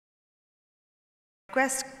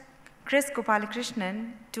Request Chris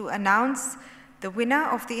Gopalakrishnan to announce the winner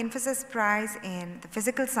of the Infosys Prize in the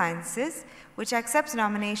Physical Sciences, which accepts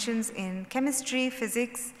nominations in chemistry,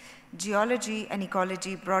 physics, geology, and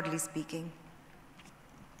ecology, broadly speaking.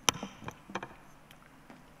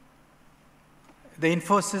 The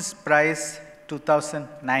Infosys Prize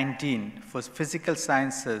 2019 for Physical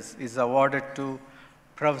Sciences is awarded to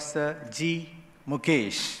Professor G.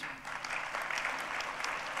 Mukesh,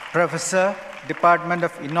 Professor, Department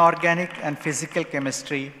of Inorganic and Physical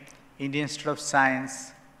Chemistry, Indian Institute of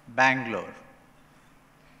Science, Bangalore.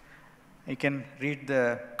 You can read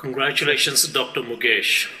the... Congratulations, Dr.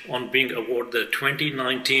 Mukesh, on being awarded the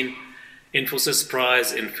 2019 Infosys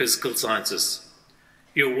Prize in Physical Sciences.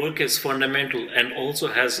 Your work is fundamental and also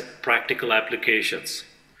has practical applications.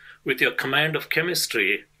 With your command of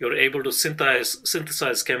chemistry, you're able to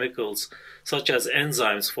synthesize chemicals such as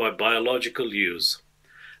enzymes for biological use.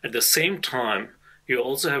 At the same time, you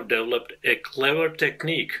also have developed a clever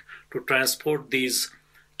technique to transport these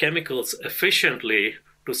chemicals efficiently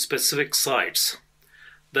to specific sites.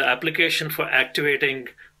 The application for activating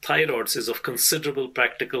thyroids is of considerable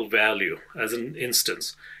practical value, as an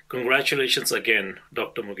instance. Congratulations again,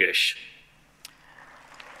 Dr. Mukesh.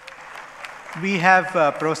 We have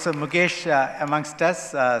Professor Mukesh amongst us,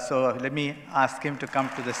 so let me ask him to come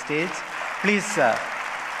to the stage. Please.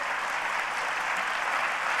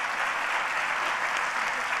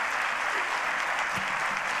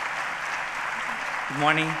 Good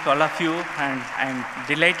morning to all of you, and I'm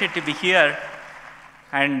delighted to be here.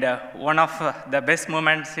 And one of the best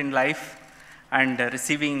moments in life, and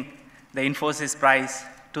receiving the Infosys Prize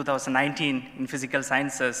 2019 in Physical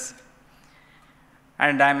Sciences.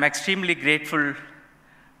 And I'm extremely grateful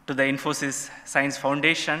to the Infosys Science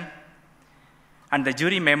Foundation and the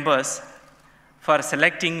jury members for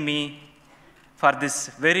selecting me for this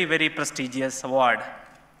very, very prestigious award.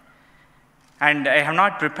 And I have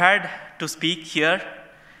not prepared to speak here,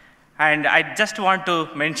 and I just want to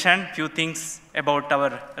mention a few things about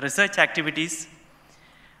our research activities.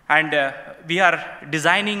 And we are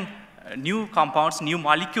designing new compounds, new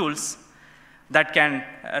molecules that can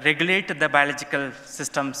regulate the biological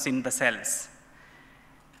systems in the cells.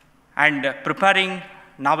 And preparing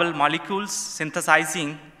novel molecules,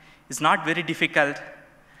 synthesizing, is not very difficult,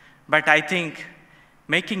 but I think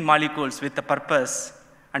making molecules with a purpose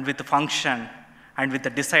and with a function and with the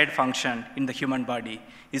desired function in the human body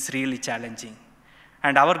is really challenging.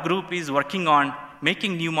 And our group is working on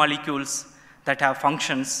making new molecules that have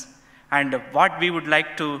functions. And what we would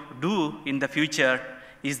like to do in the future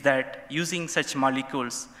is that using such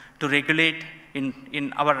molecules to regulate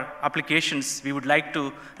in our applications, we would like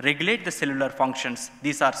to regulate the cellular functions.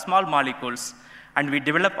 These are small molecules, and we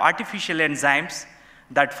develop artificial enzymes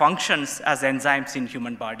that functions as enzymes in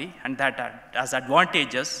human body, and that has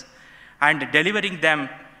advantages, and delivering them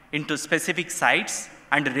into specific sites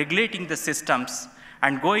and regulating the systems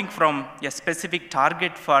and going from a specific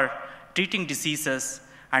target for treating diseases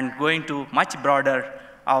and going to much broader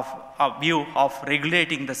view of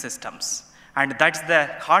regulating the systems. And that's the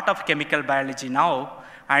heart of chemical biology now,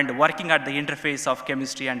 and working at the interface of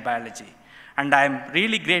chemistry and biology. And I'm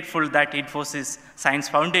really grateful that Infosys Science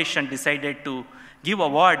Foundation decided to give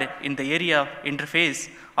award in the area of interface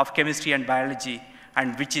of chemistry and biology,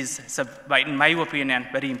 and which is, in my opinion,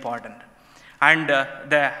 very important. And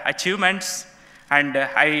the achievements, and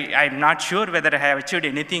I'm not sure whether I have achieved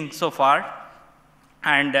anything so far.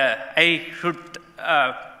 And I should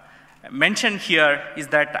mention here is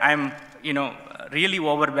that I'm really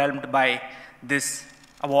overwhelmed by this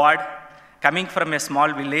award, coming from a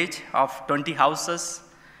small village of 20 houses,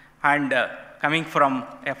 and coming from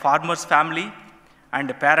a farmer's family, and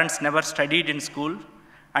the parents never studied in school,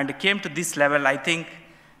 and came to this level. I think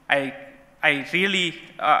I really,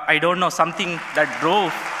 I don't know, something that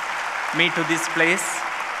drove me to this place.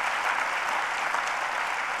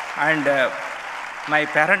 And my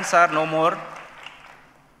parents are no more,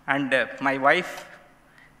 and my wife,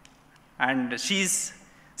 and she's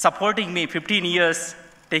supporting me 15 years,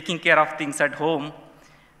 taking care of things at home,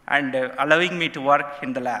 and allowing me to work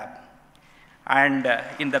in the lab. And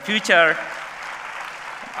in the future,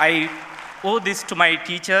 I owe this to my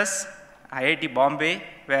teachers, IIT Bombay,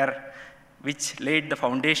 which laid the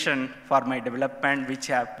foundation for my development, which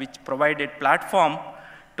provided platform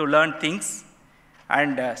to learn things.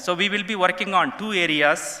 And so we will be working on two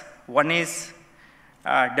areas. One is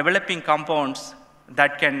developing compounds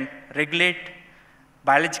that can regulate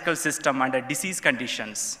biological system under disease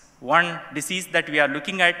conditions. One disease that we are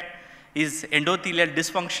looking at is endothelial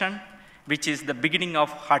dysfunction, which is the beginning of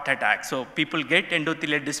heart attack. So people get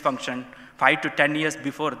endothelial dysfunction 5 to 10 years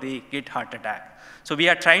before they get heart attack. So we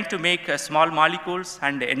are trying to make small molecules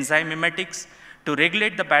and enzyme mimetics to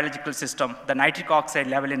regulate the biological system, the nitric oxide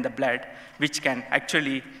level in the blood, which can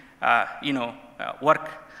actually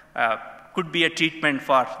could be a treatment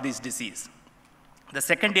for this disease. The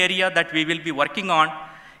second area that we will be working on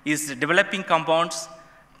is developing compounds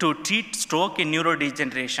to treat stroke in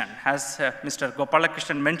neurodegeneration. As Mr.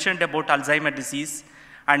 Gopalakrishnan mentioned about Alzheimer's disease,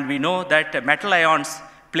 and we know that metal ions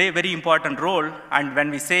play a very important role, and when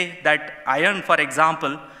we say that iron, for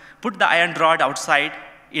example, put the iron rod outside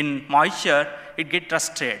in moisture, it gets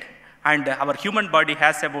rusted. And our human body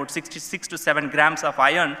has about 66 to 7 grams of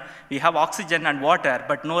iron. We have oxygen and water,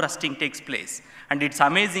 but no rusting takes place. And it's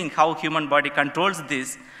amazing how human body controls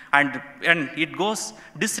this, and it goes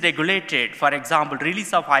dysregulated. For example,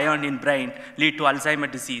 release of iron in brain lead to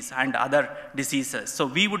Alzheimer's disease and other diseases. So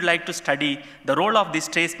we would like to study the role of these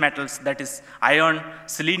trace metals, that is iron,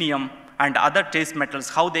 selenium, and other trace metals,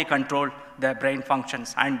 how they control the brain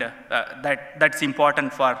functions, and that's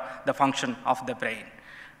important for the function of the brain.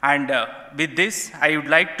 And with this, I would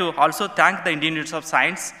like to also thank the Indian Institute of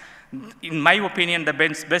Science, in my opinion, the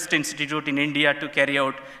best institute in India to carry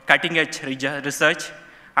out cutting-edge research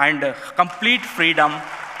and complete freedom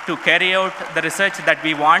to carry out the research that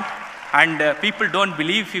we want. And people don't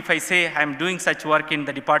believe if I say I'm doing such work in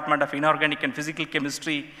the Department of Inorganic and Physical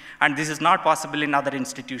Chemistry, and this is not possible in other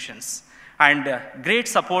institutions. And great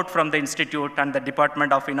support from the Institute and the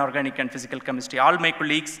Department of Inorganic and Physical Chemistry, all my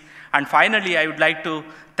colleagues. And finally, I would like to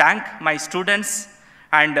thank my students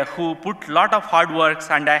and who put a lot of hard works,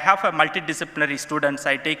 and I have a multidisciplinary students.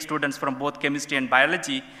 I take students from both chemistry and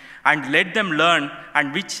biology and let them learn,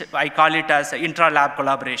 and which I call it as intra-lab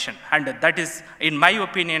collaboration. And that is, in my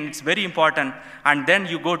opinion, it's very important. And then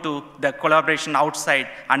you go to the collaboration outside,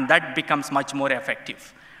 and that becomes much more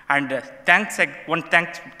effective. And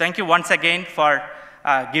thank you once again for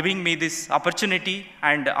giving me this opportunity,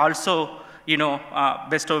 and also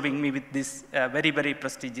bestowing me with this very, very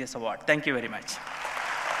prestigious award. Thank you very much.